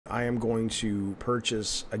I am going to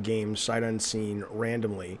purchase a game sight unseen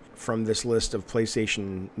randomly from this list of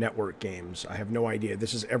PlayStation Network games. I have no idea.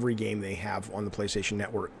 This is every game they have on the PlayStation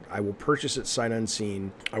Network. I will purchase it sight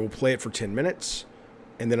unseen. I will play it for 10 minutes,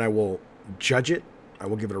 and then I will judge it. I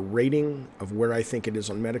will give it a rating of where I think it is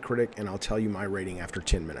on Metacritic, and I'll tell you my rating after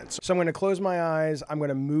 10 minutes. So I'm going to close my eyes. I'm going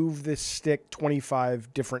to move this stick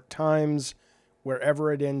 25 different times.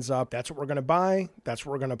 Wherever it ends up, that's what we're going to buy. That's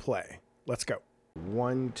what we're going to play. Let's go.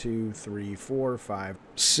 1, 2, 3, 4, 5,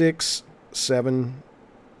 6, 7,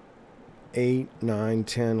 8, 9,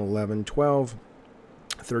 10, 11, 12,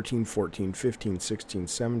 13, 14, 15, 16,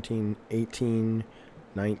 17, 18,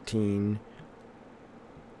 19,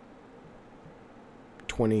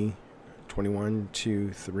 20, 21,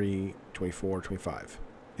 2, 3, 24, 25.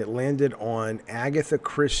 It landed on Agatha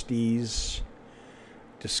Christie's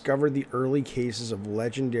Discovered the Early Cases of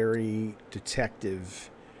Legendary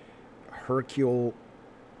Detective Hercule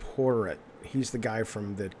Poirot. He's the guy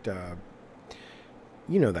from that,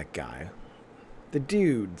 you know that guy. The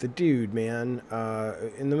dude, man,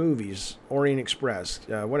 in the movies, Orient Express,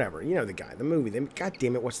 whatever. You know the guy, the movie. God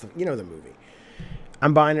damn it, you know the movie.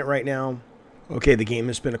 I'm buying it right now. Okay, the game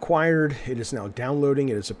has been acquired. It is now downloading.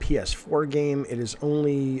 It is a PS4 game. It is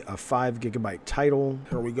only a 5 gigabyte title.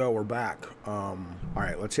 Here we go. We're back. All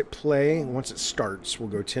right, let's hit play. Once it starts, we'll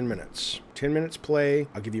go 10 minutes. 10 minutes play.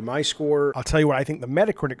 I'll give you my score. I'll tell you what I think the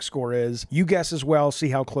Metacritic score is. You guess as well.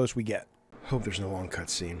 See how close we get. Hope there's no long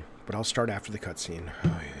cutscene, but I'll start after the cutscene.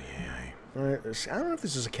 All right, I don't know if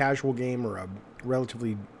this is a casual game or a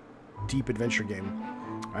relatively deep adventure game.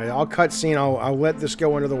 All right, I'll cutscene. I'll let this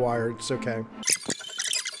go under the wire. It's okay.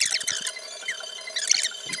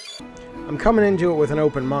 I'm coming into it with an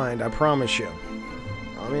open mind, I promise you.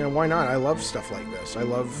 I mean, why not? I love stuff like this. I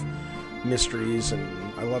love mysteries, and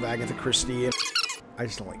I love Agatha Christie. And I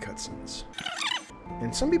just don't like cutscenes.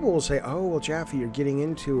 And some people will say, "Oh, well, Jaffe, you're getting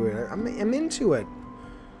into it." I'm into it.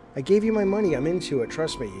 I gave you my money. I'm into it.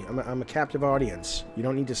 Trust me. I'm a captive audience. You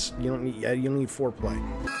don't need foreplay.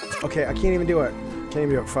 Okay, I can't even do it. Can't even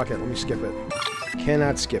do it. Fuck it. Let me skip it.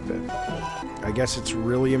 Cannot skip it. I guess it's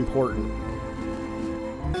really important.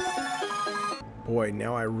 Boy,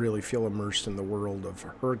 now I really feel immersed in the world of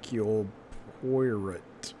Hercule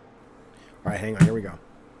Poirot. All right, hang on. Here we go.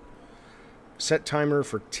 Set timer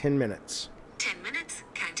for 10 minutes. 10 minutes,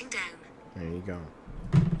 counting down. There you go.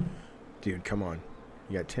 Dude, come on.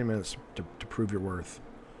 You got 10 minutes to prove your worth.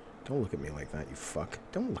 Don't look at me like that, you fuck.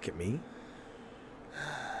 Don't look at me.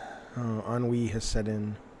 Oh, ennui has set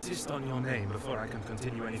in. Insist on your name before I can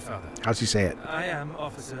continue any further. How's he say it? I am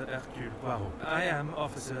Officer Hercule Poirot. I am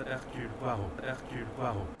Officer Hercule Poirot. Hercule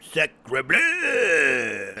Poirot. Sacre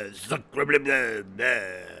bleu! Sacre bleu!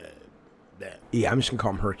 Yeah, I'm just gonna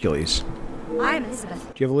call him Hercules. I am Elizabeth.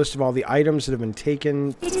 Do you have a list of all the items that have been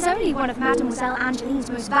taken? It is only one of Mademoiselle Angeline's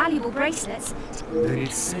most valuable bracelets. Then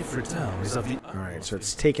its safe return is of the... Alright, so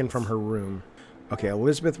it's taken from her room. Okay,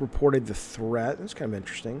 Elizabeth reported the threat. That's kind of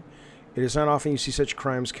interesting. It is not often you see such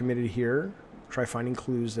crimes committed here. Try finding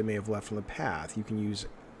clues they may have left on the path. You can use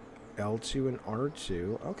L2 and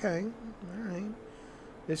R2. Okay, alright.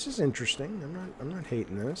 This is interesting. I'm not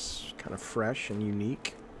hating this. Kind of fresh and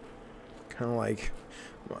unique. Kind of like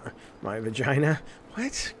my vagina.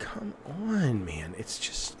 What? Come on, man. It's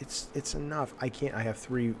just, it's enough. I have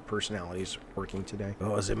 3 personalities working today.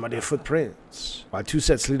 Oh, the muddy footprints. While 2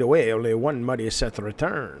 sets lead away, only 1 muddy set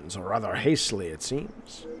returns, or rather hastily, it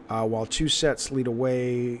seems. While 2 sets lead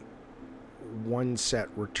away, 1 set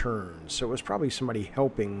returns. So it was probably somebody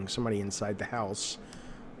helping somebody inside the house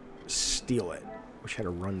steal it. Wish I had a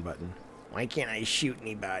run button. Why can't I shoot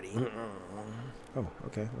anybody? Oh,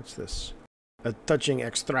 okay. What's this? A touching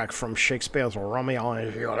extract from Shakespeare's Romeo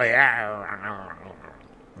and Juliet. Oh,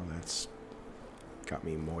 that's got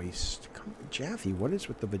me moist. Jaffe, what is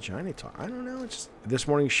with the vagina talk? I don't know. It's this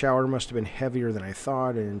morning's shower must have been heavier than I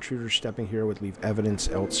thought. An intruder stepping here would leave evidence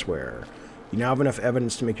elsewhere. You now have enough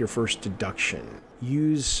evidence to make your first deduction.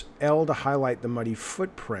 Use L to highlight the muddy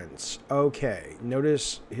footprints. Okay.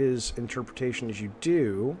 Notice his interpretation as you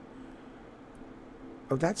do.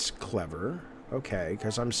 Oh, that's clever. Okay,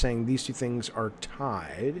 because I'm saying these 2 things are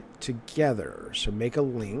tied together. So make a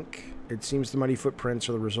link. It seems the muddy footprints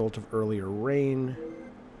are the result of earlier rain.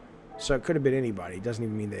 So it could have been anybody. It doesn't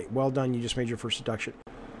even mean they... Well done, you just made your first deduction.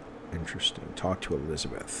 Interesting. Talk to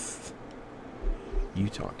Elizabeth. You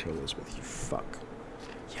talk to Elizabeth, you fuck.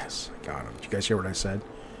 Yes, I got him. Did you guys hear what I said?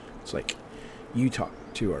 It's like, you talk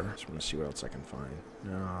to her. Just want to see what else I can find.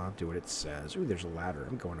 No, I'll do what it says. Ooh, there's a ladder.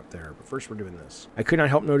 I'm going up there. But first we're doing this. I could not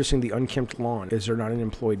help noticing the unkempt lawn. Is there not an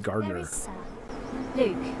employed gardener? There is, sir.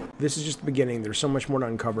 Luke. This is just the beginning. There's so much more to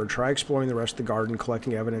uncover. Try exploring the rest of the garden,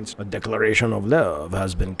 collecting evidence. A declaration of love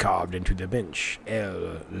has been carved into the bench.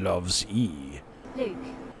 L loves E. Luke.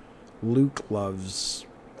 Luke loves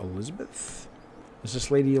Elizabeth? Is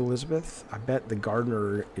this Lady Elizabeth? I bet the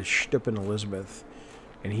gardener is shtipping Elizabeth,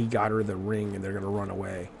 and he got her the ring, and they're going to run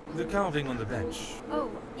away. The carving on the bench.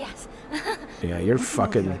 Oh, yes. Yeah, you're The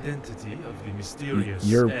fucking... identity of the mysterious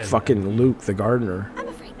You're L fucking and Luke, the gardener. I'm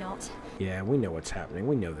afraid not. Yeah, we know what's happening.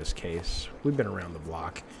 We know this case. We've been around the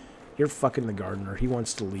block. You're fucking the gardener. He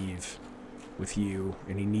wants to leave with you,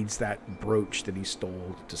 and he needs that brooch that he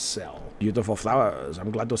stole to sell. Beautiful flowers.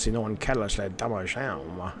 I'm glad to see no one careless like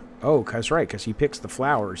Damasham. Oh, that's right, because he picks the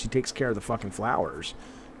flowers. He takes care of the fucking flowers,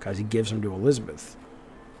 because he gives them to Elizabeth.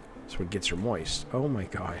 That's what gets her moist. Oh my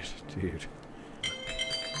god, dude.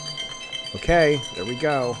 Okay, there we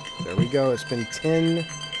go. There we go. It's been 10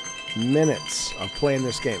 minutes of playing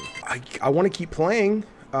this game. I want to keep playing,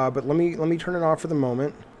 but let me turn it off for the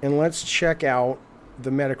moment, and let's check out the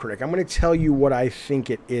Metacritic. I'm going to tell you what I think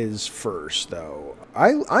it is first, though.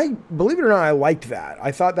 I believe it or not, I liked that.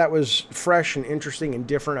 I thought that was fresh and interesting and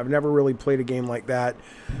different. I've never really played a game like that.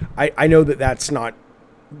 I know that that's not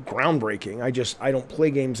groundbreaking. I don't play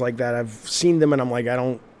games like that. I've seen them and I'm like,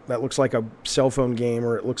 that looks like a cell phone game,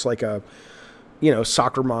 or it looks like a,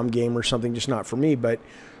 soccer mom game or something, just not for me. But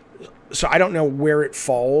so I don't know where it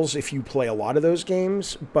falls if you play a lot of those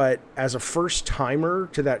games, but as a first timer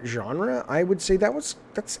to that genre, I would say that's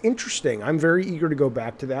interesting. I'm very eager to go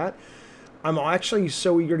back to that. I'm actually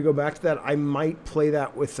so eager to go back to that, I might play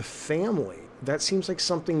that with the family. That seems like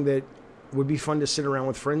something that would be fun to sit around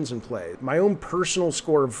with friends and play. My own personal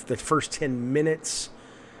score of the first 10 minutes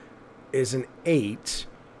is an 8.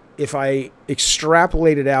 If I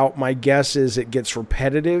extrapolate it out, my guess is it gets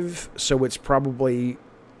repetitive, so it's probably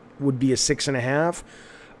would be a 6.5.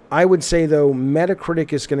 I would say, though,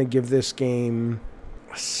 Metacritic is going to give this game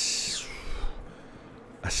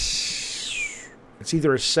it's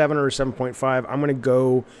either a 7 or a 7.5. I'm going to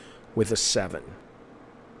go with a 7.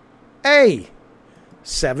 Hey!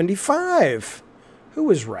 75. Who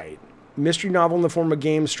was right? Mystery novel in the form of a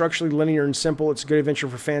game, structurally linear and simple. It's a good adventure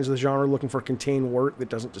for fans of the genre looking for contained work that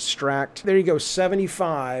doesn't distract. There you go,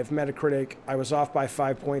 75 Metacritic. I was off by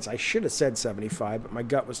 5 points. I should have said 75, but my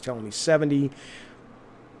gut was telling me 70.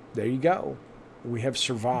 There you go. We have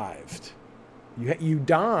survived. You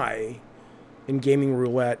die in gaming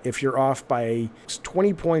roulette if you're off by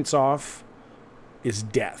 20 points off is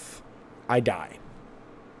death. I die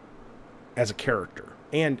as a character.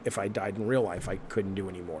 And if I died in real life, I couldn't do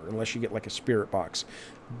anymore unless you get like a spirit box.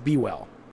 Be well.